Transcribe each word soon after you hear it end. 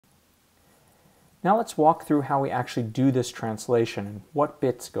Now let's walk through how we actually do this translation and what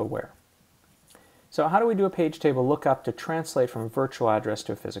bits go where. So how do we do a page table lookup to translate from a virtual address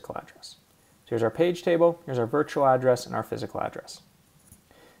to a physical address? So here's our page table, here's our virtual address, and our physical address.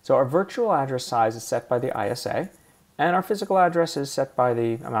 So our virtual address size is set by the ISA, and our physical address is set by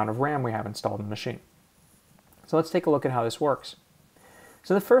the amount of RAM we have installed in the machine. So let's take a look at how this works.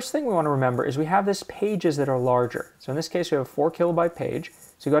 So the first thing we want to remember is we have these pages that are larger. So in this case we have a 4 kilobyte page,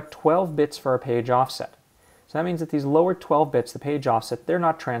 so we've got 12 bits for our page offset. So that means that these lower 12 bits, the page offset, they're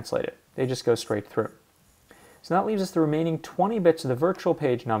not translated. They just go straight through. So that leaves us the remaining 20 bits of the virtual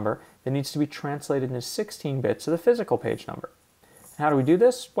page number that needs to be translated into 16 bits of the physical page number. And how do we do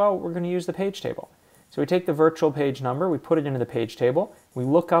this? Well, we're going to use the page table. So we take the virtual page number, we put it into the page table, we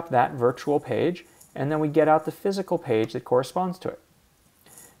look up that virtual page, and then we get out the physical page that corresponds to it.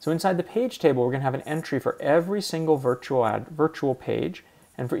 So inside the page table, we're going to have an entry for every single virtual page,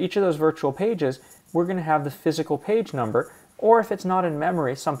 and for each of those virtual pages, we're going to have the physical page number, or if it's not in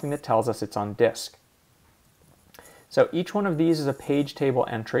memory, something that tells us it's on disk. So each one of these is a page table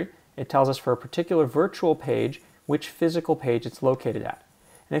entry. It tells us for a particular virtual page which physical page it's located at.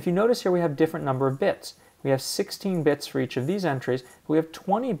 And if you notice here, we have different number of bits. We have 16 bits for each of these entries, but we have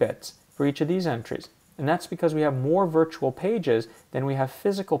 20 bits for each of these entries. And that's because we have more virtual pages than we have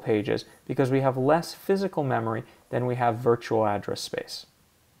physical pages, because we have less physical memory than we have virtual address space.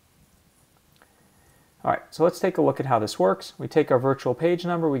 All right, so let's take a look at how this works. We take our virtual page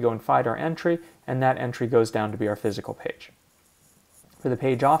number, we go and find our entry, and that entry goes down to be our physical page. For the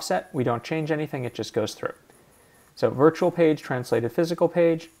page offset, we don't change anything, it just goes through. So virtual page translated physical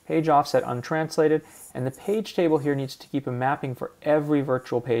page, page offset untranslated, and the page table here needs to keep a mapping for every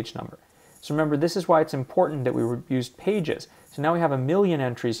virtual page number. So remember, this is why it's important that we used pages. So now we have 1,000,000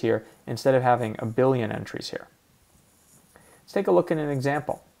 entries here instead of having 1,000,000,000 entries here. Let's take a look at an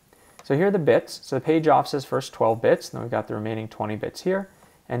example. So here are the bits. So the page offset's first 12 bits, and then we've got the remaining 20 bits here.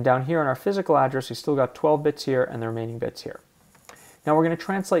 And down here on our physical address, we still got 12 bits here and the remaining bits here. Now we're going to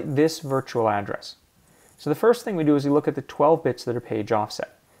translate this virtual address. So the first thing we do is we look at the 12 bits that are page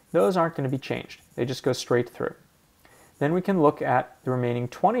offset. Those aren't going to be changed. They just go straight through. Then we can look at the remaining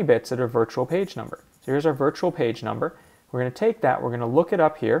 20 bits that are virtual page number. So here's our virtual page number. We're going to take that, we're going to look it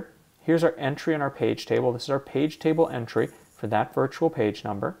up here. Here's our entry in our page table. This is our page table entry for that virtual page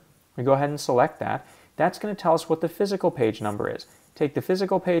number. We go ahead and select that. That's going to tell us what the physical page number is. Take the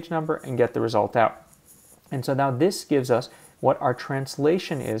physical page number and get the result out. And so now this gives us what our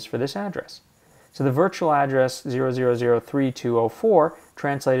translation is for this address. So the virtual address 0003.204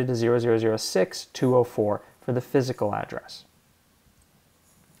 translated to 0006.204 for the physical address.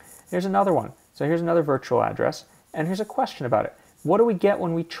 Here's another one. So here's another virtual address, and here's a question about it. What do we get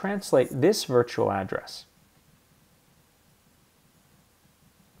when we translate this virtual address?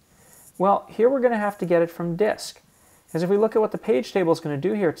 Well, here we're going to have to get it from disk. Because if we look at what the page table is going to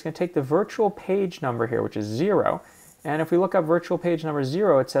do here, it's going to take the virtual page number here, which is 0, and if we look up virtual page number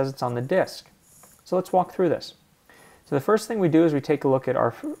 0, it says it's on the disk. So let's walk through this. So the first thing we do is we take a look at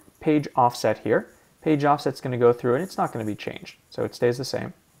our page offset here. Page offset's going to go through and it's not going to be changed, so it stays the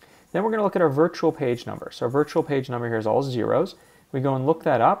same. Then we're going to look at our virtual page number. So our virtual page number here is all zeros. We go and look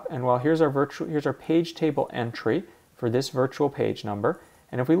that up, and well, here's our page table entry for this virtual page number.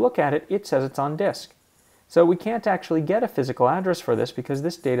 And if we look at it, it says it's on disk. So we can't actually get a physical address for this because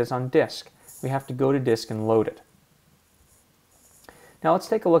this data is on disk. We have to go to disk and load it. Now let's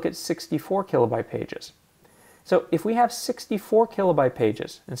take a look at 64 kilobyte pages. So if we have 64 kilobyte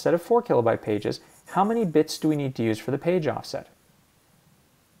pages instead of 4 kilobyte pages, how many bits do we need to use for the page offset?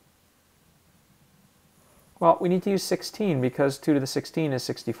 Well, we need to use 16 because 2 to the 16 is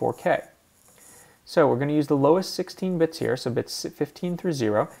 64K. So we're going to use the lowest 16 bits here, so bits 15 through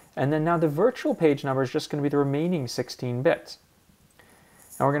 0, and then now the virtual page number is just going to be the remaining 16 bits.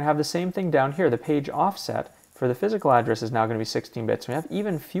 Now we're going to have the same thing down here. The page offset for the physical address is now going to be 16 bits. We have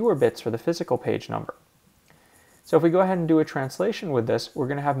even fewer bits for the physical page number. So if we go ahead and do a translation with this, we're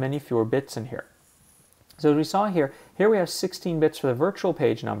going to have many fewer bits in here. So as we saw here, we have 16 bits for the virtual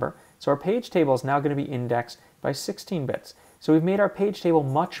page number, so our page table is now going to be indexed by 16 bits. So we've made our page table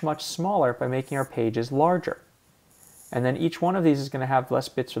much, much smaller by making our pages larger. And then each one of these is going to have less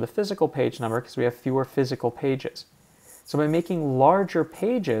bits for the physical page number because we have fewer physical pages. So by making larger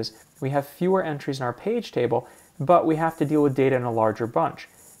pages, we have fewer entries in our page table, but we have to deal with data in a larger bunch.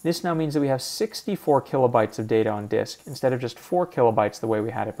 This now means that we have 64 kilobytes of data on disk instead of just 4 kilobytes the way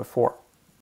we had it before.